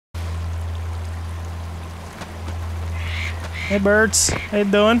Hey, birds. How you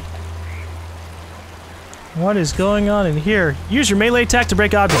doing? What is going on in here? Use your melee attack to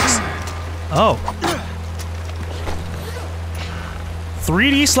break objects. Oh.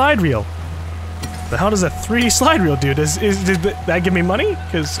 3D slide reel. The hell does a 3D slide reel do? Did that give me money?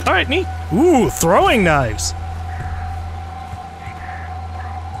 Because, alright, neat. Ooh, throwing knives.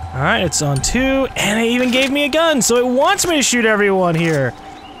 Alright, it's on 2, and it even gave me a gun, so it wants me to shoot everyone here.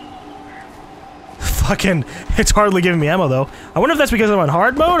 Fucking, it's hardly giving me ammo, though. I wonder if that's because I'm on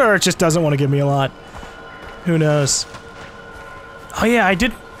hard mode, or it just doesn't want to give me a lot. Who knows? Oh yeah, I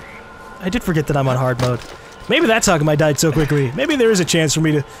did forget that I'm on hard mode. Maybe that's how come I died so quickly. Maybe there is a chance for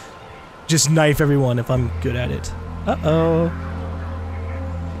me to just knife everyone if I'm good at it. Uh-oh.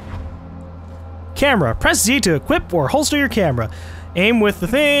 Camera. Press Z to equip or holster your camera. Aim with the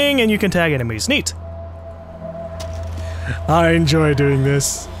thing and you can tag enemies. Neat. I enjoy doing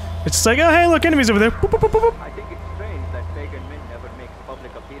this. It's just like, oh hey, look, enemies over there. Boop, boop, boop, boop. I think it's strange that Pagan Min never makes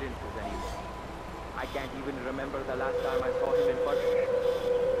public appearances anymore. I can't even remember the last time I saw him in person.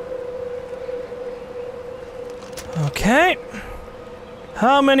 Okay.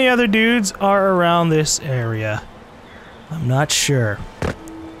 How many other dudes are around this area? I'm not sure.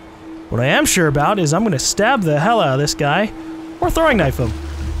 What I am sure about is I'm gonna stab the hell out of this guy, or throwing knife him.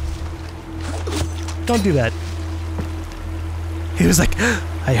 Don't do that. He was like,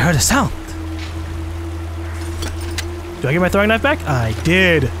 I heard a sound. Do I get my throwing knife back? I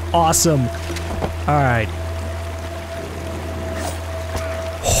did. Awesome. Alright.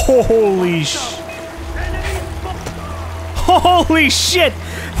 Holy sh... Holy shit!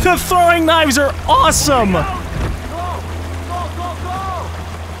 The throwing knives are awesome!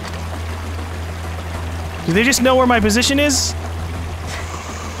 Do they just know where my position is?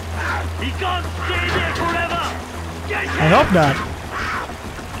 He can't stay there forever. I hope not.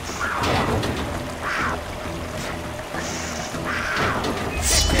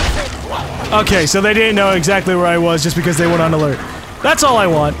 Okay, so they didn't know exactly where I was just because they went on alert. That's all I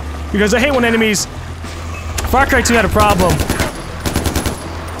want. Because I hate when enemies... Far Cry 2 had a problem.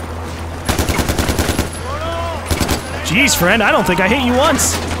 Jeez, friend, I don't think I hit you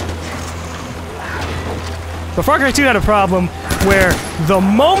once. But Far Cry 2 had a problem where the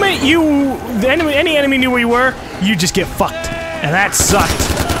moment any enemy knew where you were, you just get fucked. And that sucked.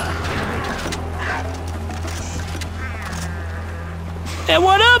 Hey,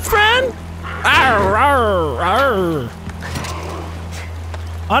 what up, friend? Arr, arr, arr.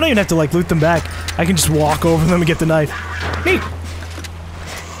 I don't even have to, like, loot them back. I can just walk over them and get the knife. Neat.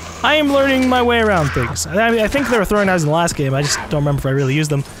 I am learning my way around things. I think they were throwing knives in the last game. I just don't remember if I really used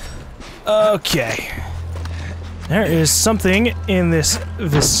them. Okay. There is something in this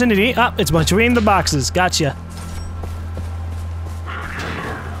vicinity. Ah, it's between the boxes. Gotcha.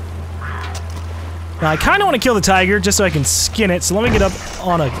 Now, I kind of want to kill the tiger just so I can skin it, so let me get up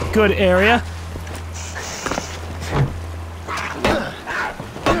on a good area.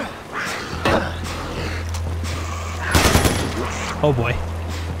 Oh boy.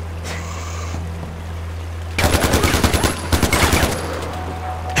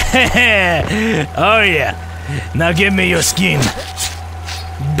 Oh yeah. Now give me your skin.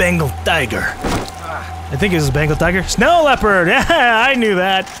 Bengal tiger. I think it was a Bengal tiger. Snow leopard! Yeah, I knew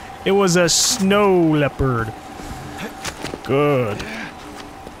that. It was a snow leopard. Good.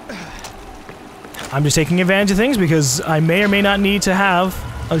 I'm just taking advantage of things because I may or may not need to have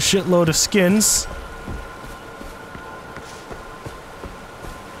a shitload of skins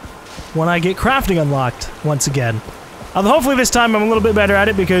when I get crafting unlocked once again. Although hopefully this time I'm a little bit better at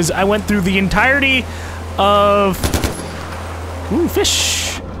it because I went through the entirety of... Ooh,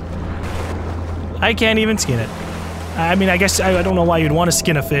 fish! I can't even skin it. I mean, I guess I don't know why you'd want to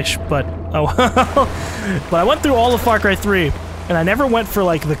skin a fish, but... Oh, but I went through all of Far Cry 3, and I never went for,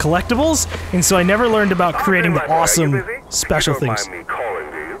 like, the collectibles, and so I never learned about creating the awesome special things.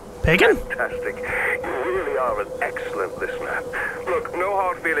 Pagan? Fantastic. You really are an excellent listener. Look, no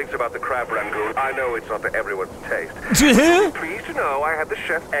hard feelings about the crab rangoon. I know it's not to everyone's taste. Pleased to know I had the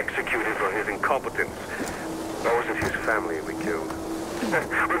chef executed for his incompetence. Or was it his family we killed?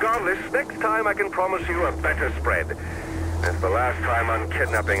 Regardless, next time I can promise you a better spread. It's the last time I'm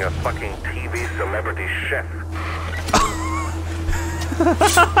kidnapping a fucking TV celebrity chef.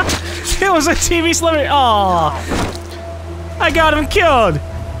 It was a TV celebrity. Aww. I got him killed.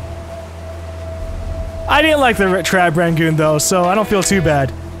 I didn't like the Trab Rangoon though, so I don't feel too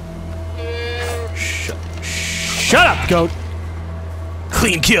bad. Shut up, goat.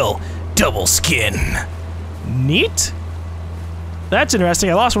 Clean kill, double skin. Neat. That's interesting.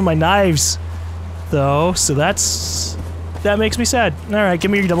 I lost one of my knives, though, so that makes me sad. All right,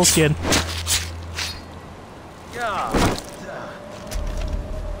 give me your double skin.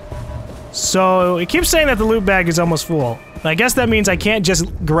 So it keeps saying that the loot bag is almost full. I guess that means I can't just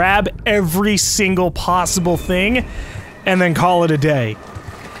grab every single possible thing and then call it a day.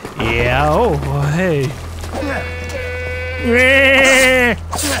 Yeah, oh, hey.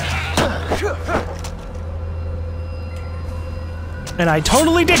 And I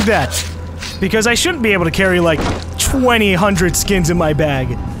totally dig that, because I shouldn't be able to carry like 2,000 skins in my bag.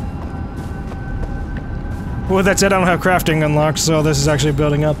 With that said, I don't have crafting unlocked, so this is actually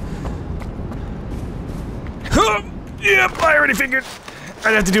building up. Yep, I already figured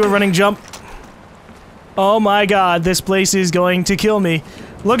I'd have to do a running jump. Oh my god, this place is going to kill me.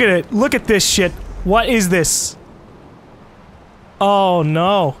 Look at it. Look at this shit. What is this? Oh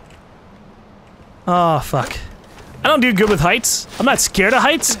no. Oh fuck. I don't do good with heights. I'm not scared of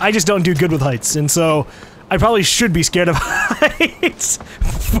heights, I just don't do good with heights. And so, I probably should be scared of heights.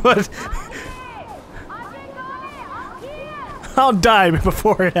 But I'll die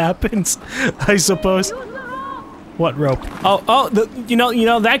before it happens, I suppose. What rope? Oh, you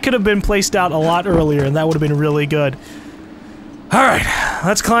know, that could have been placed out a lot earlier, and that would have been really good. Alright,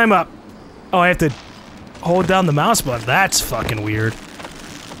 let's climb up. Oh, I have to hold down the mouse button. That's fucking weird.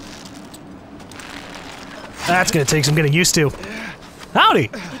 That's gonna take some getting used to. Howdy!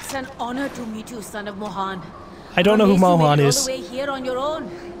 It's an honor to meet you, son of Mohan. I don't know who Mohan is. All the way here on your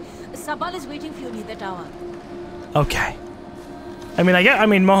own. Sabal is waiting for you near the tower. Okay. I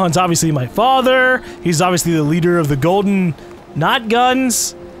mean, Mohan's obviously my father. He's obviously the leader of the Golden... Not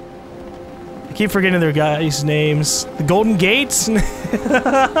Guns. I keep forgetting their guys' names. The Golden Gates?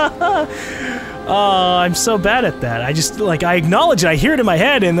 Oh, I'm so bad at that. I just, like, I acknowledge it, I hear it in my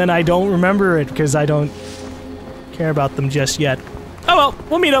head, and then I don't remember it because I don't care about them just yet. Oh well,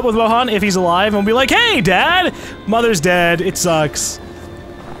 we'll meet up with Mohan if he's alive, and we'll be like, hey, Dad! Mother's dead, it sucks.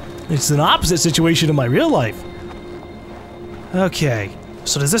 It's an opposite situation in my real life. Okay,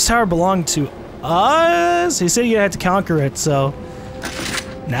 so does this tower belong to us? He said you had to conquer it, so...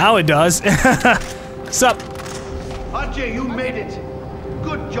 Now it does. Sup? Ajay, you made it!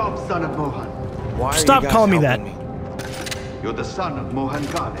 Good job, son of Mohan. Why Stop calling me that. You're the son of Mohan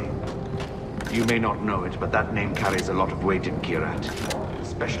Ghale. You may not know it, but that name carries a lot of weight in Kyrat.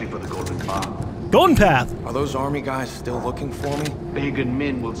 Especially for the Golden Path. Golden Path! Are those army guys still looking for me? Pagan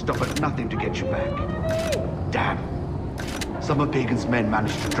Min will stop at nothing to get you back. Damn. Some of Pagan's men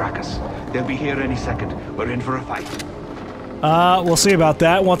managed to track us. They'll be here any second. We're in for a fight. We'll see about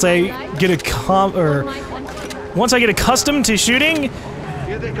that once I get once I get accustomed to shooting.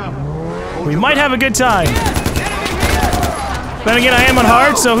 Here they come. We might have a good time. Then again, I am on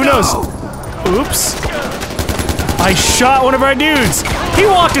hard, so who knows? Oops. I shot one of our dudes. He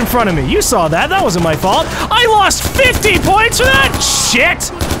walked in front of me. You saw that. That wasn't my fault. I lost 50 points for that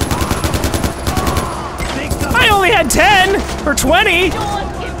shit. I only had 10 or 20.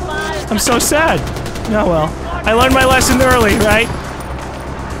 I'm so sad. Oh well. I learned my lesson early, right?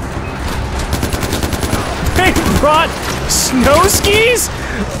 They brought snow skis?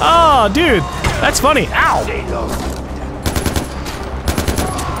 Oh, dude. That's funny. Ow.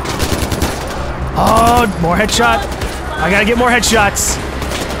 Oh, more headshot. I gotta get more headshots.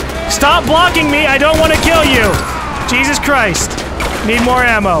 Stop blocking me. I don't want to kill you. Jesus Christ. Need more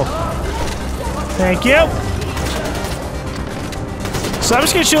ammo. Thank you. So I'm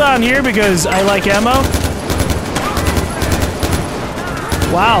just gonna chill out in here because I like ammo.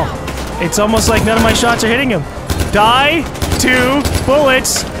 Wow. It's almost like none of my shots are hitting him. Die 2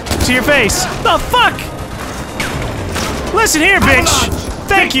 bullets to your face. The fuck? Listen here, bitch.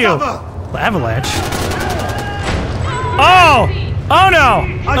 Thank you. Avalanche. Oh! Oh no!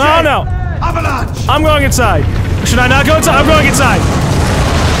 Oh no! Avalanche! I'm going inside. Should I not go inside? I'm going inside.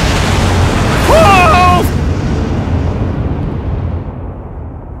 Whoa!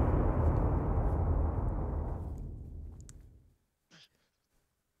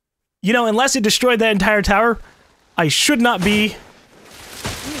 You know, unless it destroyed that entire tower, I should not be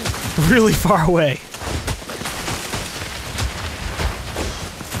really far away.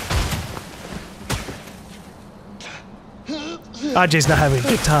 Ajay's not having a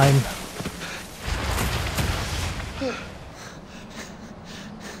good time.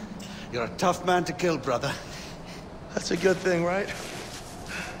 You're a tough man to kill, brother. That's a good thing, right?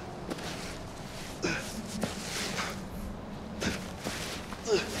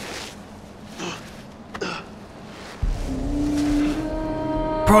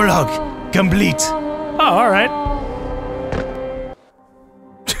 Prologue complete. Oh, alright.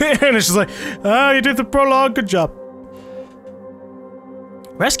 And it's just like, oh, you did the prologue, good job.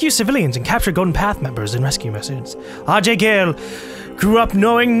 Rescue civilians and capture Golden Path members in rescue missions. Ajay Ghale grew up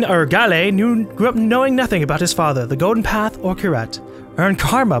knowing nothing about his father, the Golden Path, or Kyrat. Earn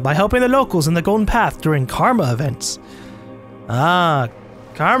karma by helping the locals in the Golden Path during karma events. Ah,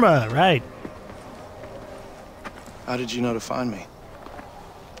 karma, right. How did you know to find me?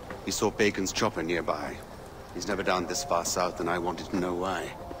 He saw Pagan's chopper nearby. He's never down this far south, and I wanted to know why.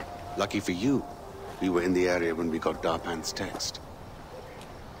 Lucky for you, we were in the area when we got Darpan's text.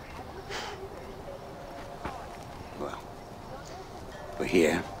 Well, we're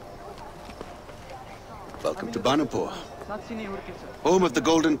here. Welcome to Banapur, home of the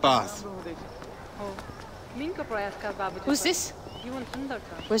Golden Path. Who's this?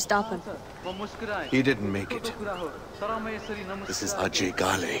 Where's Darpan? He didn't make it. This is Ajay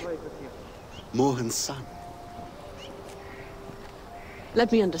Ghale, Mohan's son.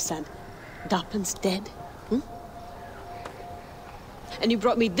 Let me understand. Darpan's dead? Hmm? And you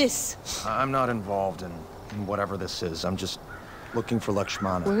brought me this? I'm not involved in whatever this is. I'm just looking for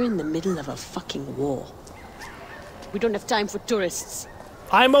Lakshmana. We're in the middle of a fucking war. We don't have time for tourists.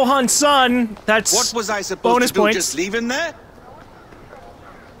 I'm Mohan's son. That's What was I supposed bonus to do? points. Just leave him there?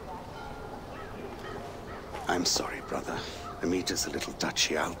 I'm sorry, brother. Amita's a little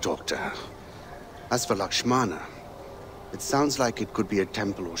touchy. I'll talk to her. As for Lakshmana, it sounds like it could be a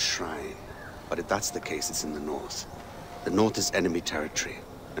temple or shrine. But if that's the case, it's in the north. The north is enemy territory,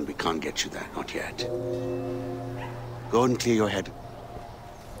 and we can't get you there, not yet. Go and clear your head.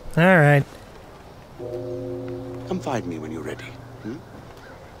 All right. Come find me when you're ready.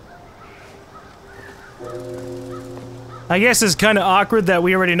 I guess it's kind of awkward that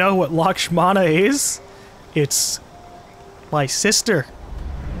we already know what Lakshmana is. It's my sister.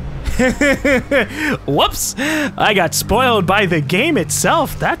 Whoops! I got spoiled by the game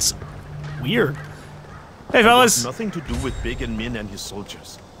itself. That's weird. Hey, fellas. Nothing to do with Pagan Min and his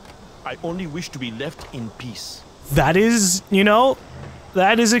soldiers. I only wish to be left in peace. That is, you know,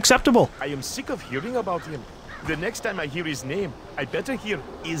 that is acceptable. I am sick of hearing about him. The next time I hear his name, I better hear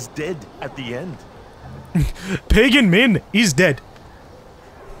 "is dead" at the end. Pagan Min is dead.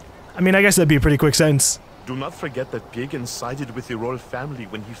 I mean, I guess that'd be a pretty quick sentence. Do not forget that Pagan sided with the royal family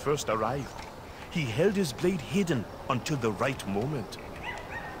when he first arrived. He held his blade hidden until the right moment.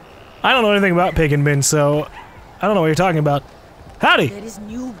 I don't know anything about Pagan Min, so I don't know what you're talking about. Howdy! There is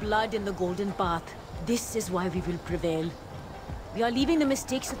new blood in the Golden Path. This is why we will prevail. We are leaving the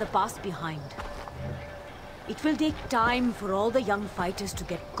mistakes of the past behind. It will take time for all the young fighters to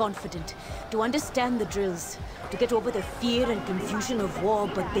get confident, to understand the drills, to get over the fear and confusion of war,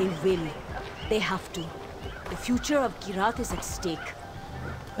 but they will. They have to. The future of Kyrat is at stake.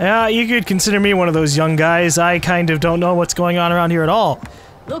 Yeah, you could consider me one of those young guys. I kind of don't know what's going on around here at all.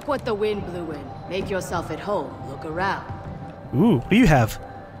 Look what the wind blew in. Make yourself at home. Look around. Ooh, what do you have?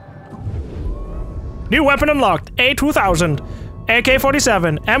 New weapon unlocked. A2000.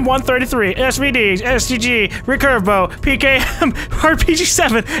 AK-47, M133, SVDs, STG, recurve bow, PKM,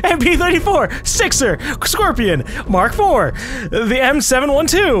 RPG-7, MP-34, Sixer, Scorpion, Mark IV, the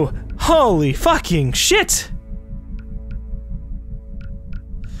M712. Holy fucking shit!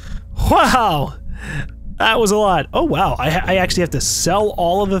 Wow! That was a lot. Oh wow, I actually have to sell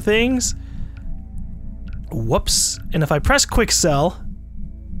all of the things? Whoops. And if I press quick sell...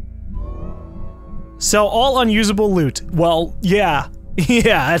 Sell all unusable loot. Well, yeah.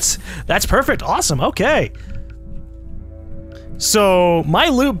 Yeah, that's perfect. Awesome. Okay. So, my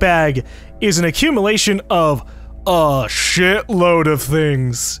loot bag is an accumulation of a shitload of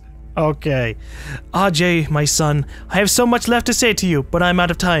things. Okay. Ajay, my son, I have so much left to say to you, but I'm out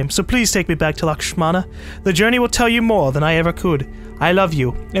of time, so please take me back to Lakshmana. The journey will tell you more than I ever could. I love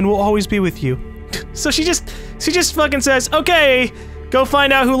you, and will always be with you. So she just fucking says, okay, go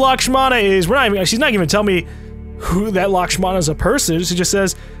find out who Lakshmana is. She's not even telling me who that Lakshmana is a person. She just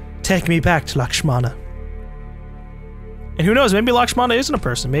says, take me back to Lakshmana. And who knows, maybe Lakshmana isn't a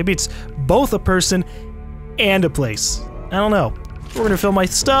person. Maybe it's both a person and a place. I don't know. We're gonna fill my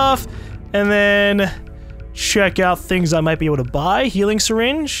stuff, and then check out things I might be able to buy. Healing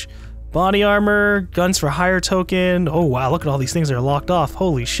syringe, body armor, guns for hire token. Oh wow, look at all these things that are locked off.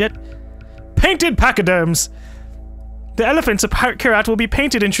 Holy shit. Painted pachyderms. The elephants of Kyrat will be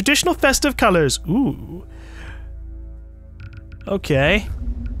painted in traditional festive colors. Ooh. Okay.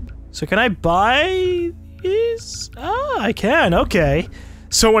 So can I buy these? Ah, I can. Okay.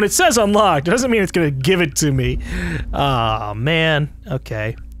 So when it says unlocked, it doesn't mean it's gonna give it to me. Ah, man.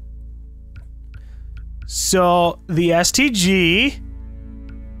 Okay. So the STG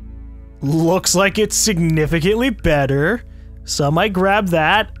looks like it's significantly better. So I might grab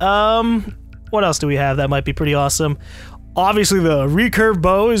that. What else do we have that might be pretty awesome? Obviously the recurve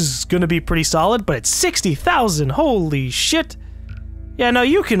bow is gonna be pretty solid, but it's 60,000. Holy shit. Yeah, no,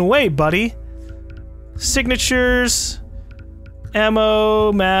 you can wait, buddy. Signatures.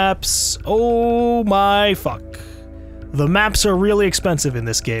 Ammo, maps. Oh my fuck. The maps are really expensive in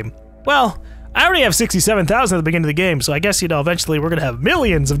this game. Well, I already have 67,000 at the beginning of the game, so I guess, you know, eventually we're gonna have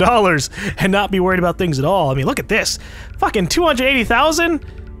millions of dollars and not be worried about things at all. I mean, look at this. Fucking 280,000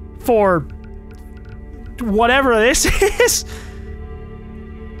 for whatever this is.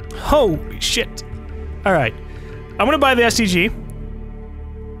 Holy shit. Alright. I'm gonna buy the STG.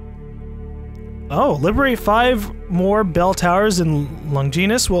 Oh, liberate 5 more bell towers in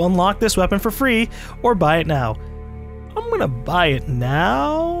Longinus will unlock this weapon for free, or buy it now. I'm gonna buy it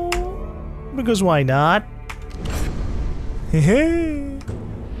now, because why not? And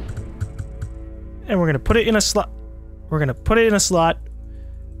we're gonna put it in a slot. We're gonna put it in a slot,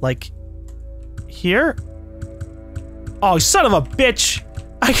 like here. Oh, son of a bitch!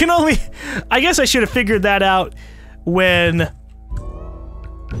 I guess I should have figured that out when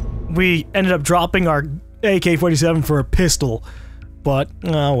we ended up dropping our AK-47 for a pistol, but,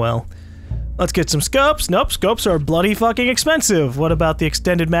 oh well. Let's get some scopes. Nope, scopes are bloody fucking expensive. What about the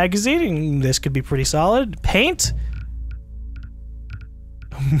extended magazine? This could be pretty solid. Paint?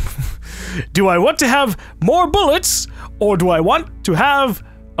 Do I want to have more bullets, or do I want to have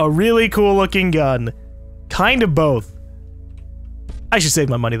a really cool looking gun? Kind of both. I should save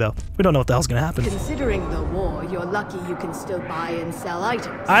my money though. We don't know what the hell's gonna happen. Considering the war, you're lucky you can still buy and sell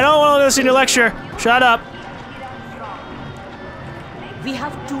items. I don't want to listen to your lecture. Shut up. We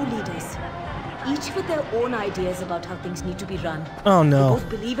have 2 leaders, each with their own ideas about how things need to be run. Oh no. They both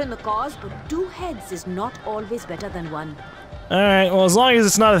believe in the cause, but 2 heads is not always better than 1. Alright, well, as long as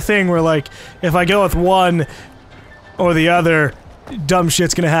it's not a thing where, like, if I go with one or the other, dumb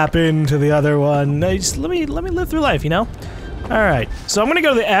shit's gonna happen to the other one. Just let me live through life, you know? Alright, so I'm gonna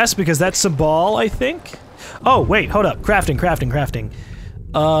go to the S because that's Sabal, I think. Oh, wait, hold up. Crafting.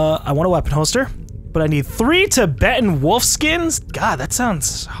 I want a weapon holster, but I need 3 Tibetan wolf skins? God, that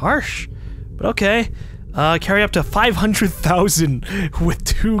sounds harsh. But okay. Carry up to 500,000 with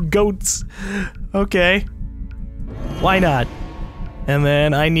 2 goats. Okay. Why not? And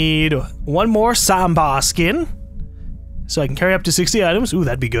then I need 1 more Samba skin, so I can carry up to 60 items. Ooh,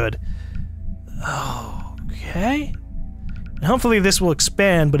 that'd be good. Okay. And hopefully this will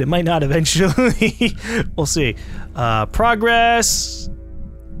expand, but it might not eventually. We'll see. Progress.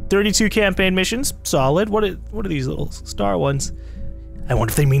 32 campaign missions. Solid. What are these little star ones? I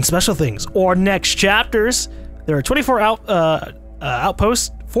wonder if they mean special things. Or next chapters. There are 24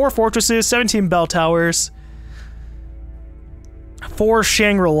 outposts, 4 fortresses, 17 bell towers, 4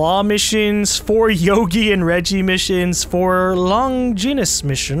 Shangri-La missions, 4 Yogi and Reggie missions, 4 Longinus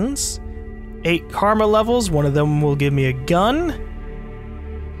missions, 8 karma levels, 1 of them will give me a gun.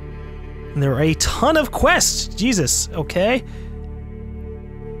 And there are a ton of quests, Jesus, okay.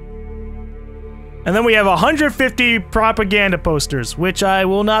 And then we have 150 propaganda posters, which I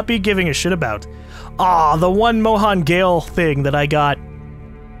will not be giving a shit about. Ah, the one Mohan Gale thing that I got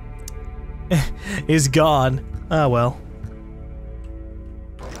is gone. Ah, well.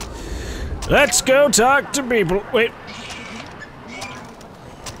 Let's go talk to people. Wait.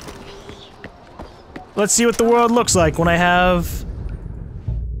 Let's see what the world looks like when I have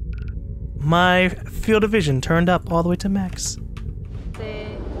my field of vision turned up all the way to max.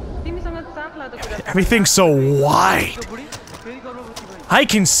 Everything's so wide. I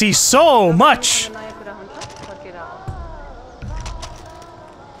can see so much.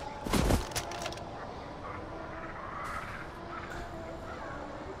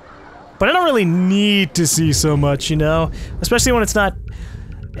 But I don't really need to see so much, you know? Especially when it's not...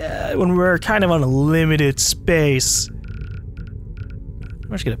 when we're kind of on a limited space.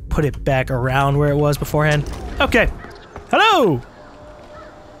 I'm just gonna put it back around where it was beforehand. Okay. Hello!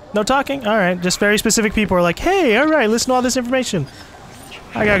 No talking? Alright, just very specific people are like, hey, alright, listen to all this information.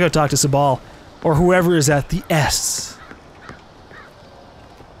 I gotta go talk to Sabal. Or whoever is at the S.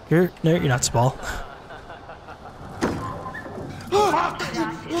 No, you're not Sabal.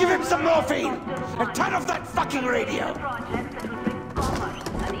 Give him some morphine! And turn off that fucking radio!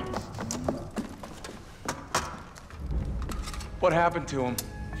 What happened to him?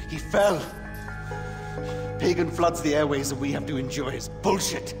 He fell. Pagan floods the airways and we have to endure his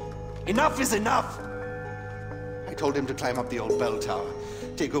bullshit. Enough is enough! I told him to climb up the old bell tower,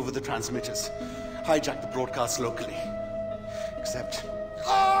 take over the transmitters, hijack the broadcast locally. Except...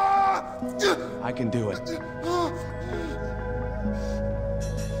 I can do it.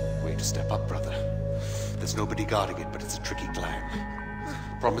 Way to step up, brother. There's nobody guarding it, but it's a tricky climb.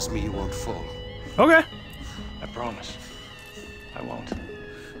 Promise me you won't fall. Okay. I promise. I won't.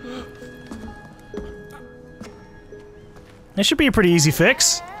 It should be a pretty easy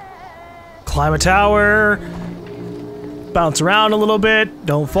fix. Climb a tower. bounce around a little bit,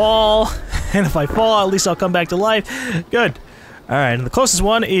 don't fall, and if I fall, at least I'll come back to life. Good. Alright, and the closest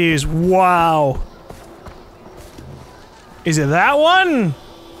one is... Wow. Is it that one?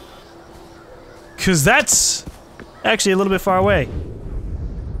 Because that's actually a little bit far away.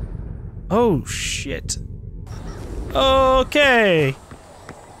 Oh, shit. Okay.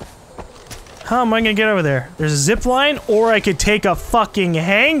 How am I gonna get over there? There's a zip line, or I could take a fucking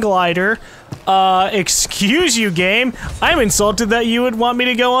hang glider. Excuse you, game. I'm insulted that you would want me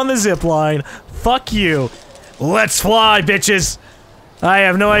to go on the zip line. Fuck you. Let's fly, bitches. I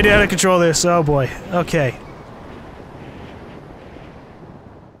have no idea how to control this. Oh boy. Okay.